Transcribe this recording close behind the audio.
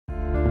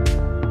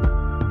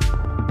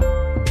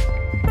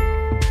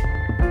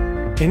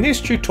In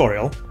this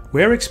tutorial,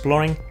 we're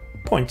exploring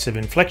points of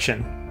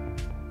inflection.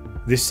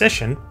 This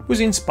session was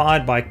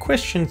inspired by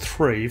question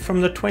 3 from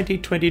the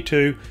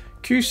 2022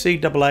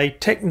 QCAA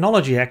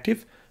Technology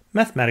Active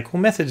Mathematical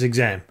Methods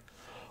Exam,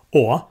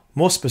 or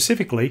more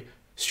specifically,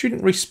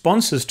 student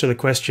responses to the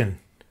question.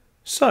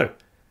 So,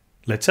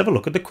 let's have a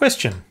look at the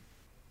question.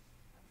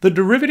 The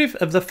derivative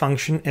of the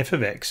function f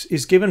of x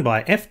is given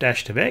by f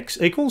dash of x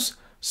equals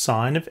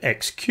sine of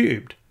x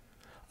cubed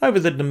over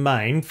the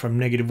domain from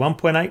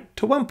 -1.8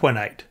 to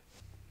 1.8.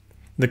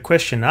 The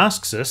question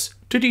asks us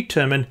to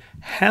determine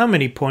how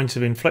many points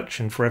of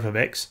inflection for f of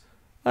x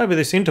over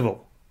this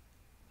interval.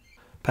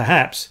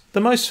 Perhaps the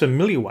most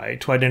familiar way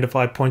to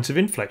identify points of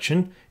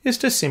inflection is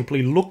to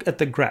simply look at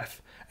the graph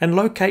and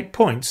locate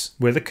points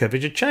where the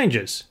curvature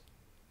changes.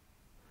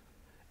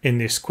 In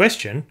this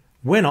question,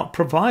 we're not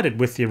provided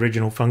with the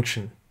original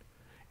function.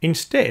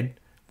 Instead,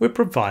 we're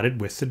provided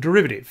with the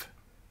derivative.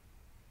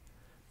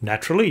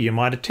 Naturally, you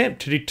might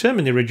attempt to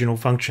determine the original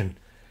function.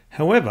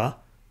 However,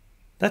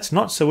 that's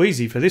not so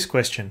easy for this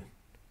question.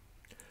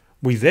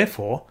 We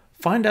therefore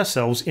find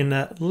ourselves in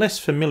a less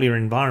familiar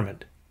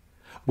environment.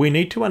 We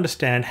need to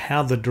understand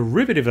how the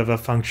derivative of a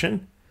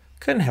function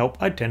can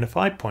help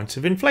identify points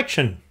of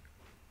inflection.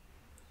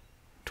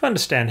 To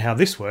understand how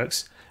this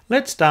works,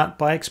 let's start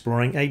by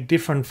exploring a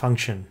different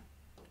function,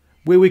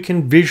 where we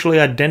can visually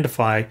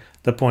identify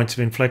the points of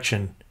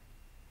inflection.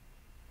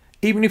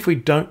 Even if we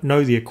don't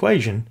know the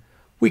equation,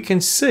 we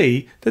can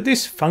see that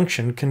this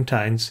function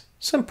contains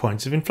some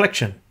points of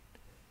inflection.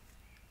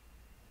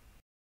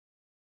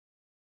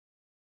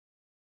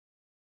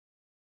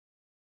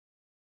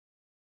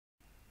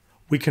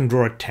 We can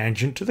draw a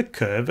tangent to the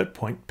curve at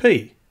point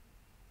P.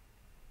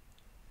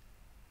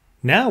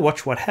 Now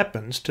watch what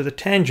happens to the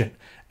tangent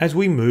as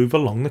we move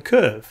along the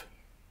curve.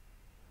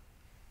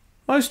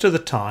 Most of the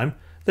time,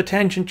 the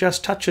tangent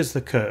just touches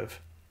the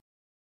curve.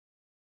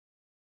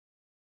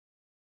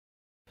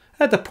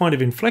 At the point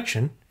of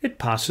inflection, it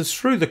passes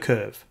through the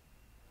curve.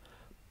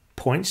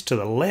 Points to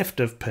the left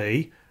of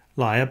P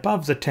lie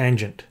above the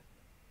tangent,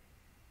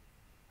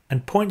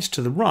 and points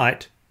to the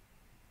right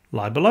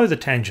lie below the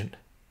tangent.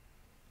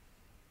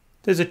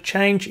 There's a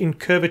change in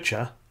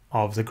curvature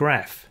of the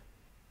graph.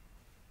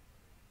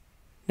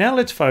 Now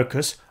let's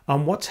focus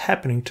on what's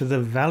happening to the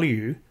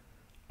value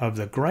of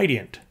the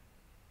gradient.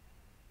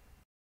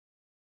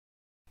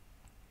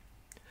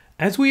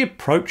 As we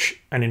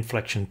approach an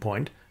inflection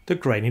point, the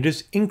gradient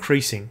is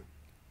increasing.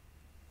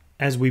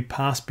 As we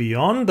pass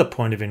beyond the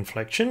point of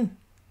inflection,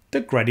 the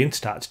gradient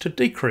starts to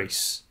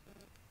decrease.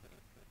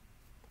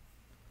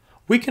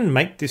 We can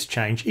make this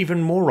change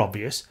even more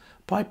obvious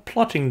by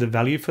plotting the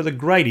value for the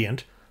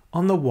gradient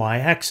on the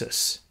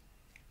y-axis,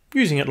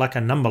 using it like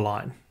a number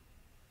line.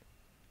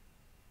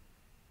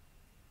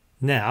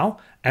 Now,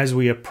 as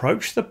we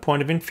approach the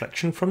point of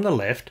inflection from the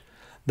left,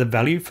 the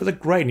value for the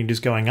gradient is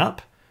going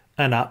up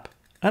and up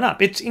and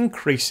up. It's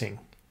increasing.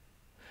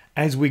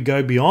 As we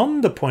go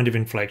beyond the point of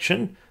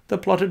inflection, the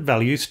plotted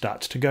value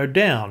starts to go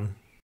down.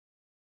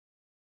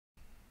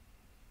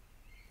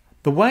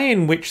 The way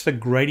in which the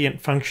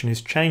gradient function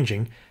is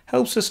changing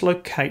helps us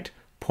locate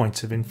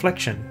points of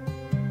inflection.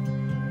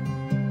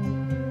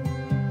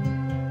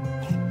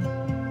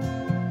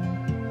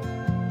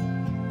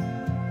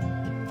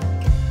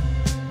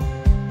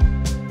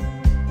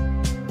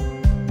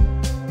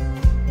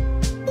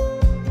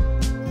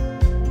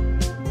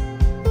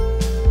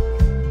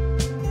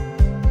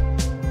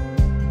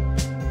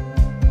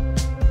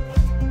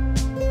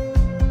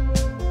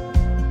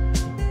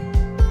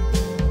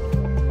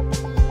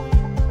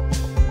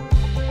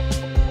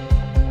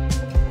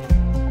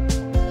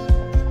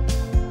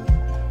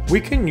 We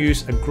can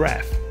use a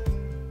graph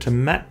to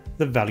map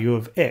the value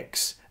of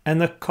x and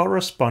the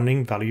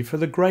corresponding value for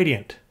the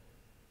gradient.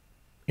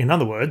 In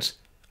other words,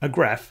 a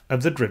graph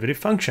of the derivative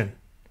function.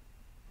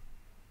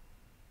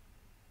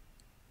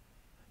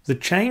 The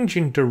change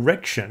in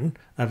direction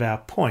of our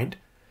point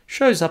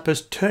shows up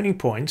as turning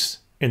points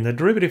in the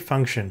derivative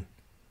function.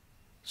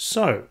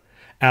 So,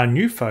 our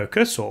new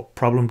focus or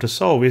problem to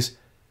solve is,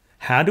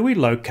 how do we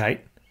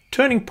locate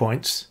turning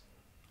points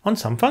on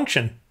some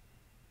function?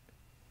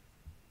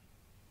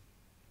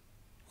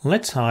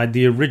 Let's hide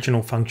the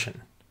original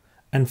function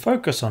and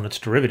focus on its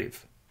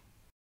derivative.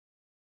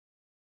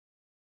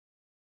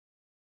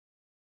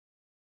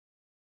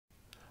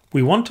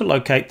 We want to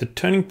locate the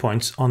turning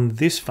points on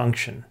this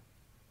function.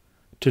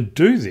 To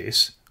do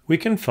this, we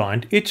can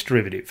find its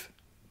derivative,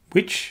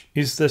 which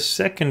is the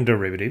second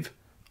derivative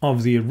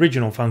of the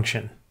original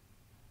function.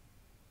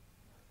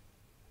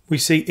 We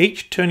see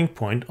each turning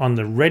point on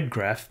the red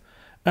graph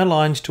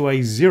aligns to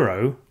a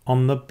 0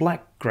 on the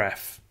black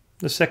graph,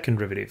 the second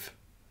derivative.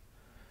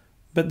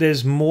 But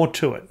there's more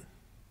to it.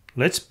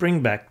 Let's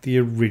bring back the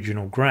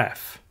original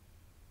graph.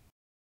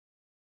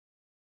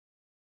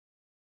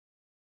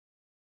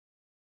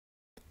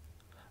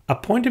 A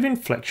point of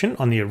inflection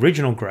on the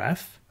original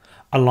graph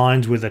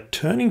aligns with a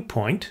turning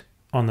point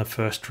on the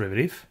first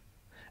derivative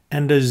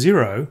and a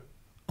 0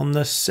 on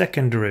the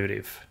second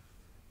derivative.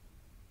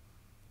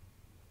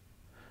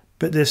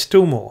 But there's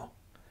still more.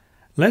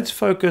 Let's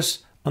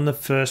focus on the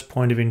first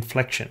point of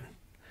inflection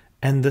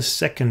and the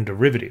second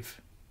derivative.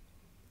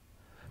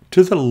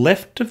 To the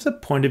left of the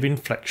point of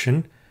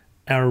inflection,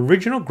 our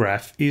original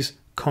graph is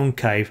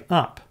concave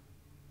up.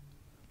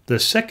 The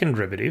second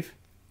derivative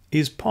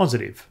is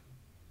positive.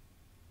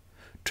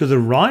 To the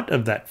right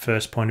of that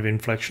first point of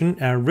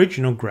inflection, our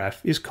original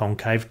graph is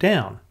concave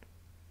down,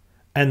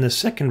 and the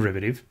second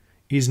derivative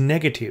is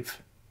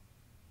negative.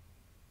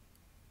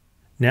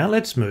 Now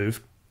let's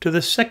move to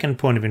the second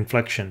point of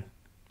inflection.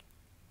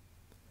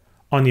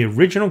 On the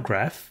original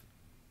graph,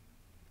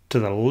 to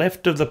the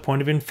left of the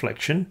point of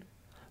inflection,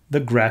 the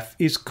graph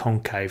is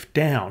concave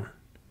down.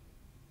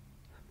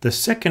 The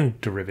second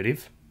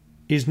derivative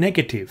is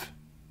negative.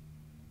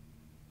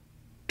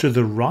 To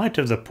the right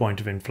of the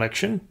point of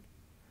inflection,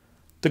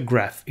 the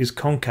graph is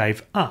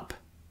concave up,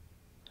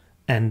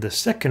 and the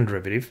second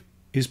derivative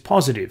is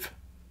positive.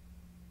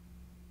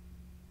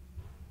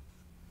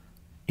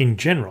 In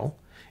general,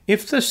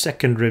 if the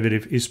second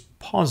derivative is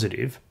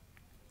positive,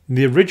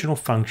 the original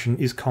function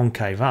is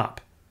concave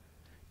up.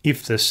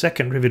 If the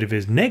second derivative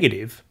is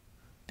negative,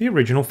 the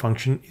original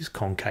function is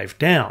concave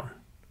down.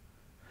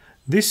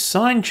 This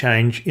sign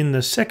change in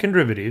the second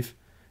derivative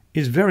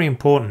is very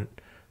important.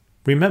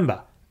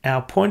 Remember,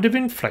 our point of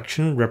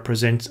inflection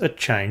represents a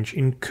change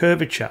in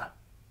curvature.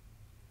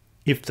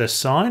 If the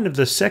sign of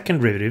the second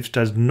derivative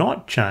does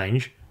not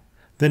change,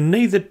 then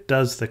neither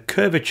does the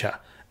curvature,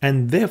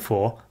 and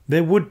therefore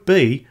there would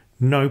be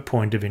no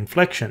point of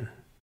inflection.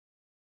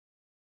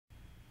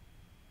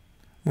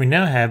 We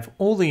now have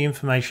all the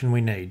information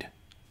we need.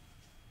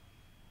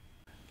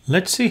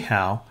 Let's see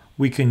how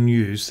we can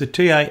use the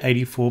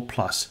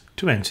TI84+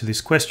 to answer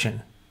this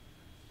question.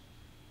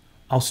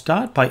 I'll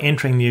start by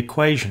entering the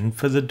equation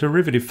for the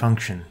derivative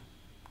function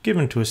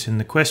given to us in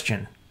the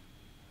question,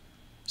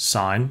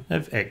 sine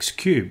of x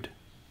cubed.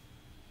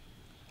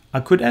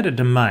 I could add a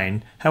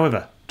domain,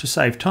 however, to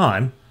save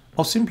time,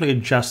 I'll simply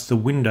adjust the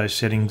window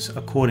settings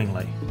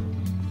accordingly.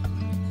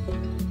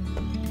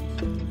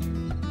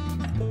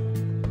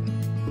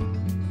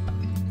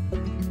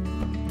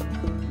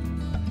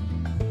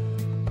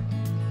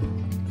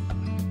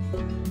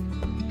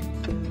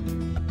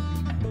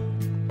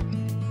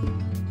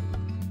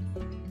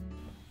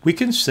 We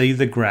can see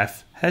the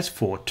graph has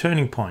 4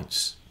 turning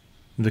points.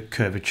 The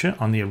curvature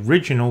on the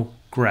original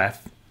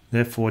graph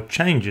therefore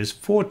changes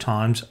 4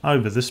 times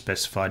over the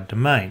specified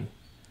domain.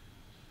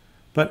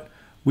 But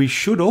we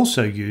should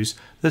also use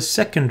the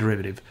second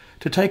derivative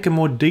to take a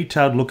more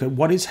detailed look at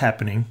what is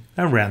happening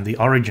around the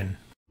origin.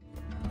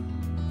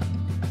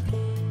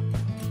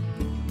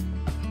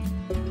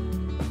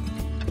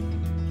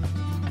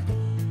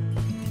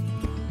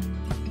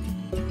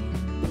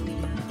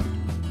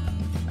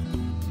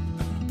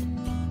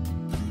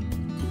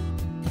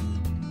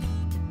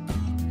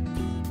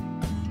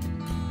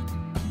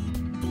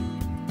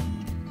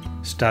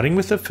 Starting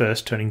with the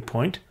first turning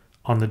point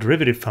on the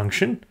derivative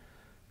function,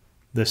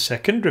 the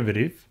second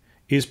derivative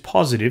is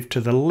positive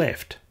to the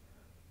left,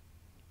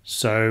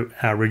 so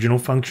our original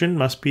function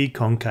must be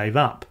concave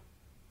up.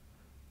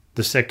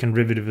 The second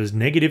derivative is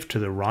negative to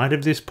the right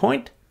of this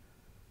point,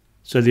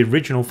 so the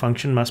original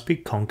function must be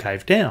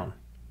concave down.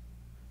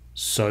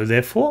 So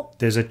therefore,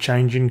 there's a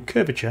change in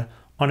curvature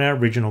on our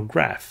original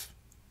graph,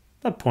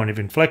 a point of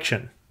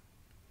inflection.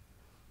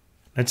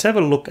 Let's have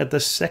a look at the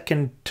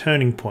second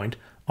turning point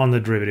on the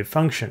derivative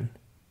function.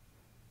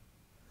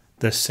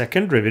 The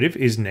second derivative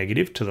is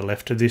negative to the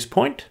left of this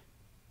point,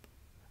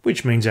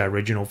 which means our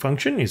original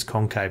function is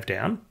concave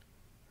down,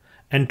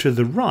 and to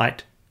the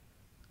right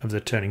of the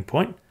turning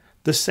point,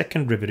 the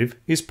second derivative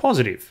is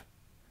positive,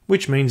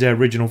 which means our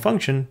original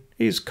function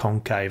is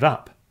concave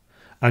up.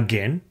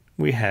 Again,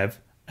 we have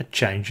a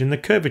change in the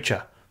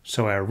curvature,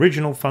 so our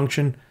original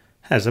function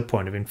has a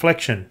point of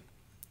inflection.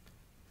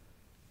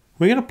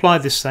 We're going to apply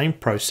this same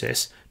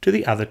process to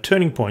the other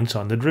turning points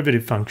on the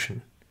derivative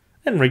function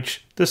and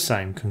reach the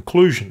same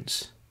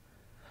conclusions.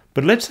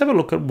 But let's have a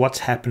look at what's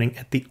happening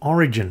at the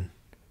origin.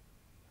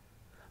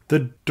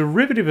 The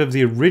derivative of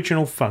the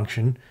original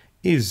function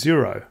is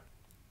 0,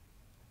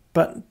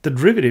 but the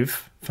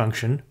derivative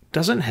function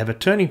doesn't have a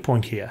turning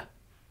point here.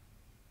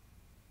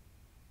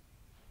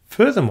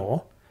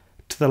 Furthermore,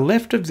 to the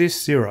left of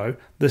this 0,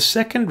 the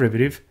second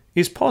derivative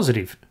is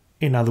positive.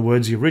 In other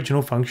words, the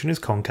original function is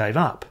concave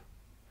up.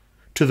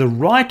 To the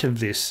right of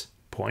this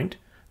point,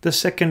 the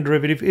second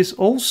derivative is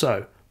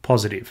also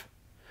positive,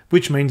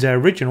 which means our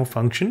original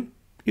function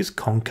is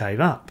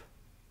concave up.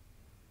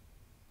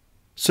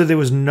 So there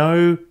was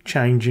no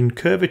change in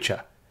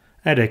curvature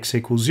at x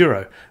equals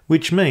 0,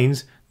 which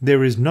means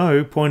there is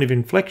no point of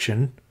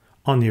inflection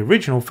on the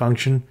original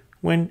function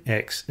when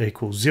x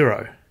equals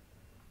 0.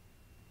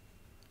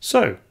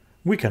 So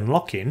we can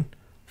lock in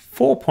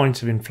 4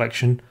 points of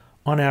inflection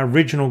on our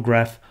original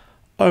graph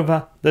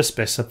over the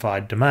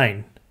specified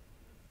domain.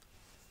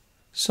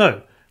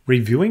 So,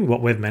 reviewing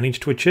what we've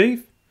managed to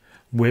achieve,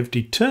 we've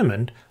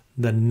determined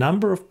the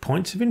number of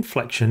points of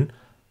inflection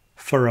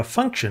for a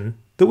function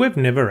that we've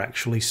never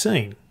actually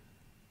seen.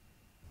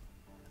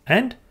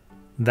 And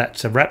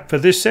that's a wrap for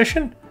this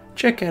session.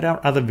 check out our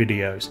other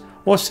videos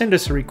or send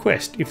us a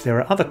request if there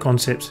are other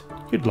concepts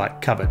you'd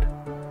like covered.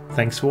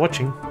 Thanks for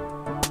watching.